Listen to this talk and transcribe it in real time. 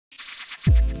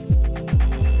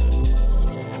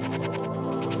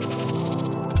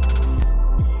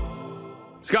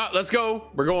Scott, let's go.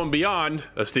 We're going beyond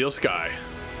a steel sky.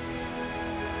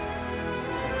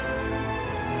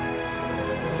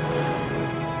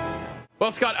 Well,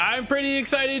 Scott, I'm pretty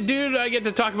excited, dude. I get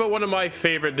to talk about one of my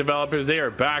favorite developers. They are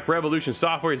back. Revolution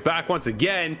Software is back once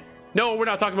again. No, we're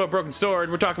not talking about Broken Sword.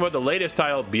 We're talking about the latest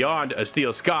title, Beyond a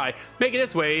Steel Sky, making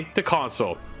its way to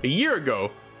console. A year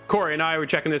ago, Corey and I were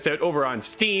checking this out over on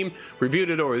Steam, reviewed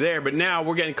it over there, but now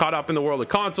we're getting caught up in the world of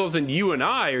consoles, and you and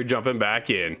I are jumping back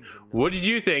in. What did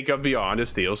you think of Beyond a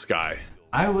Steel Sky?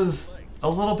 I was a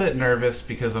little bit nervous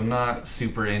because I'm not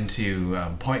super into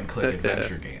point-and-click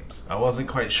adventure games. I wasn't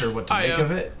quite sure what to make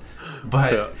of it,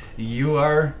 but you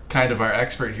are kind of our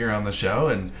expert here on the show,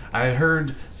 and I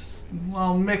heard,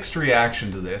 well, mixed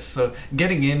reaction to this. So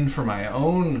getting in for my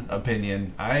own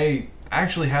opinion, I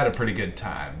actually had a pretty good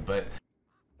time, but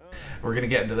we're going to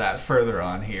get into that further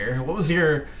on here. What was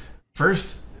your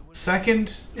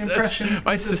second impression of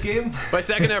this game? My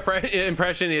second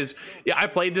impression is, yeah, I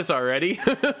played this already.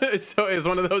 So it's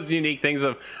one of those unique things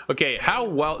of, okay, how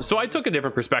well, so I took a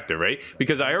different perspective, right?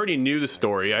 Because I already knew the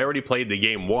story. I already played the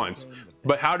game once,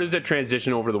 but how does it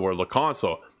transition over to the world of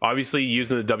console? Obviously,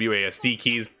 using the WASD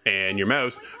keys and your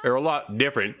mouse are a lot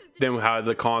different than how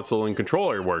the console and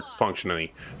controller works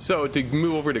functionally. So to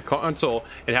move over to console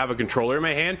and have a controller in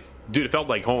my hand, dude, it felt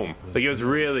like home. Like, it was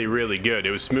really, really good.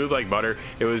 It was smooth like butter.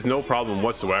 It was no problem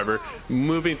whatsoever.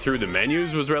 Moving through the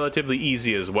menus was relatively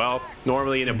easy as well.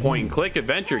 Normally in a point and click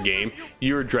adventure game,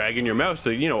 you're dragging your mouse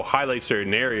to, you know, highlight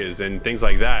certain areas and things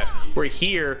like that. Where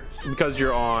here, because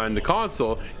you're on the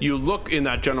console, you look in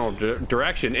that general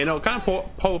direction and it'll kind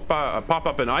of pop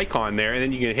up an icon there, and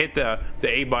then you can hit the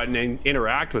A button and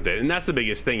interact with it. And that's the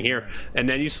biggest thing here. And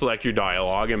then you select your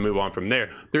dialogue and move on from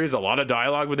there. There is a lot of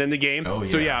dialogue within the game. Oh, yeah.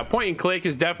 So yeah, point and click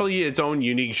is definitely its own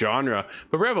unique genre,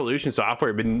 but Revolution Software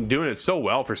have been doing it so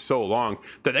well for so long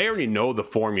that they already know the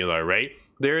formula, right?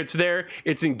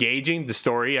 It's engaging. The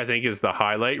story, I think, is the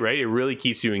highlight, right? It really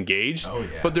keeps you engaged. Oh,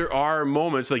 yeah. But there are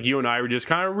moments, like you and I were just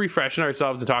kind of refreshing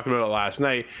ourselves and talking about it last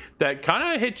night, that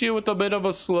kind of hit you with a bit of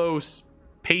a slow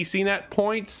pacing at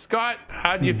points. Scott,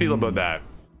 how do you feel about that?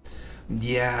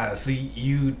 Yeah, so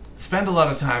you spend a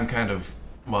lot of time kind of,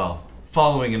 well,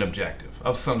 following an objective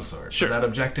of some sort. Sure. That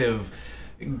objective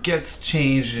gets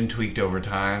changed and tweaked over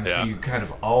time, so you kind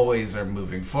of always are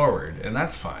moving forward, and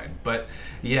that's fine. But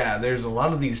yeah, there's a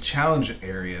lot of these challenge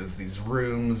areas, these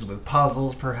rooms with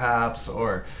puzzles perhaps,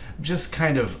 or just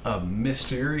kind of a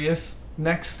mysterious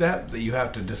next step that you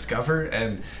have to discover,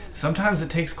 and sometimes it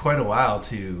takes quite a while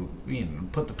to, you know,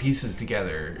 put the pieces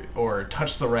together or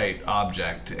touch the right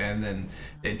object, and then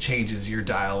it changes your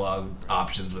dialogue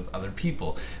options with other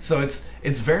people. So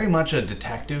it's very much a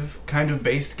detective kind of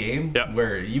based game,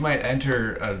 where you might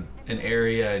enter an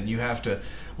area and you have to,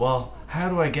 well, how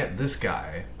do I get this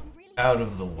guy out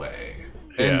of the way?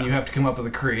 And you have to come up with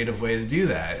a creative way to do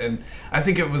that. And I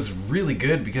think it was really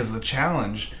good because the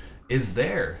challenge is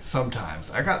there sometimes.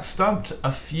 I got stumped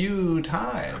a few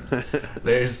times.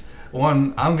 There's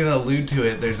one, I'm gonna allude to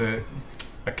it, there's a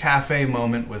cafe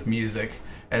moment with music,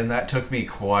 and that took me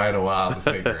quite a while to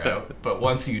figure out. But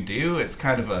once you do, it's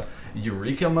kind of a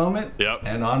eureka moment,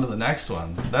 and on to the next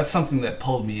one. That's something that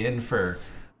pulled me in for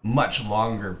much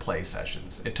longer play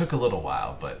sessions. It took a little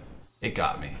while, but it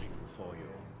got me.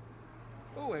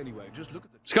 Anyway, just look at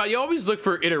Scott, you always look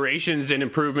for iterations and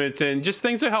improvements and just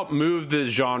things that help move the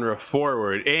genre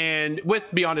forward. And with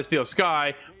Beyond a Steel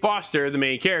Sky, Foster, the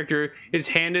main character, is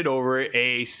handed over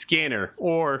a scanner,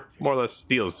 or more or less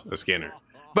steals a scanner.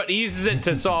 But he uses it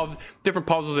to solve different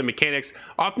puzzles and mechanics,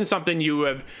 often something you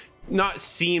have not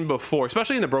seen before,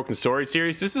 especially in the Broken Sword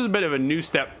series. This is a bit of a new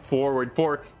step forward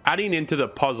for adding into the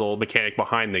puzzle mechanic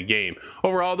behind the game.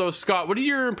 Overall though, Scott, what are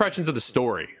your impressions of the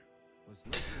story?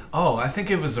 Oh, I think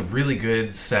it was a really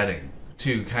good setting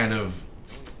to kind of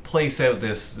place out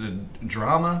this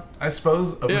drama, I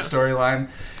suppose, of the storyline.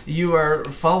 You are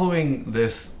following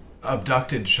this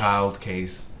abducted child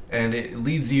case, and it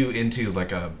leads you into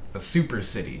like a super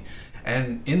city.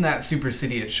 And in that super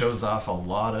city, it shows off a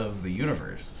lot of the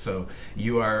universe. So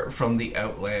you are from the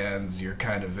Outlands, you're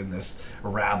kind of in this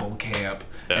rabble camp,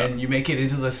 and you make it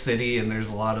into the city, and there's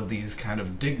a lot of these kind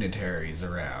of dignitaries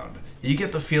around. You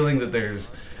get the feeling that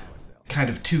there's kind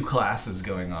of two classes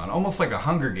going on, almost like a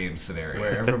Hunger Games scenario,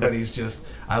 where everybody's just,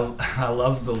 I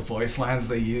love the voice lines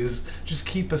they use, just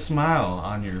keep a smile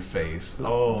on your face.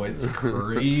 Oh, it's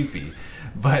creepy.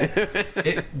 But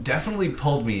it definitely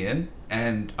pulled me in,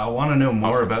 and I want to know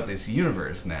more about this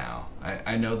universe now.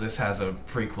 I know this has a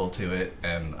prequel to it,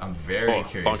 and I'm very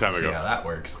curious to see how that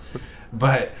works.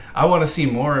 But I want to see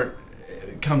more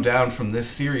come down from this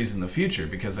series in the future,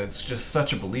 because it's just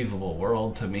such a believable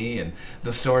world to me, and the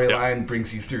storyline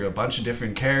brings you through a bunch of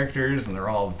different characters, and they're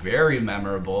all very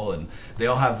memorable, and they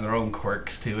all have their own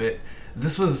quirks to it.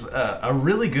 This was a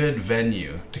really good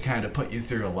venue to kind of put you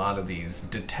through a lot of these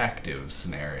detective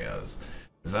scenarios.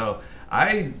 So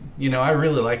I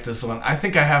really like this one. I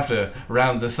think I have to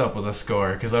round this up with a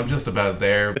score because I'm just about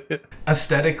there.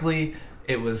 Aesthetically,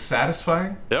 it was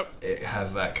satisfying. Yep. It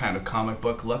has that kind of comic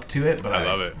book look to it, but I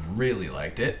love it. Really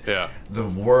liked it. Yeah. The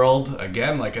world,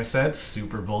 again, like I said,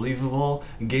 super believable.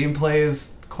 Gameplay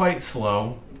is quite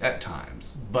slow at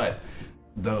times, but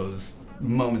those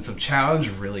moments of challenge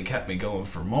really kept me going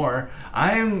for more.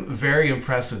 I am very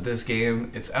impressed with this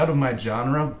game. It's out of my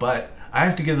genre, but I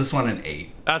have to give this one an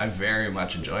 8. I very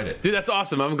much enjoyed it. Dude, that's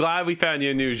awesome. I'm glad we found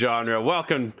you a new genre.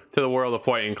 Welcome to the world of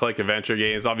point-and-click adventure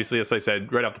games. Obviously, as I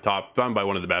said right off the top, done by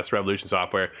one of the best, Revolution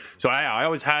Software. So I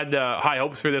always had high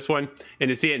hopes for this one, and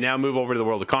to see it now move over to the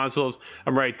world of consoles,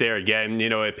 I'm right there again. You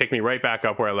know, it picked me right back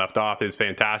up where I left off. It's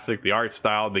fantastic. The art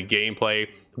style, the gameplay,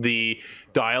 the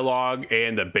dialogue,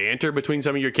 and the banter between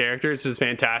some of your characters is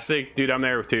fantastic. Dude, I'm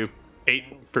there too. 8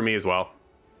 for me as well.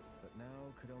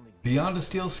 Beyond a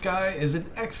Steel Sky is an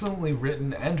excellently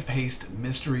written and paced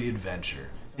mystery adventure.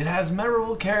 It has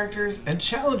memorable characters and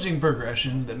challenging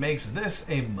progression that makes this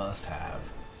a must-have.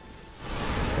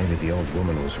 Maybe the old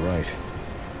woman was right.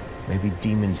 Maybe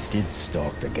demons did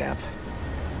stalk the gap.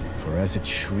 For as it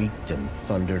shrieked and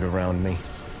thundered around me,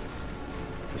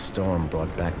 the storm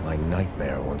brought back my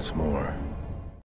nightmare once more.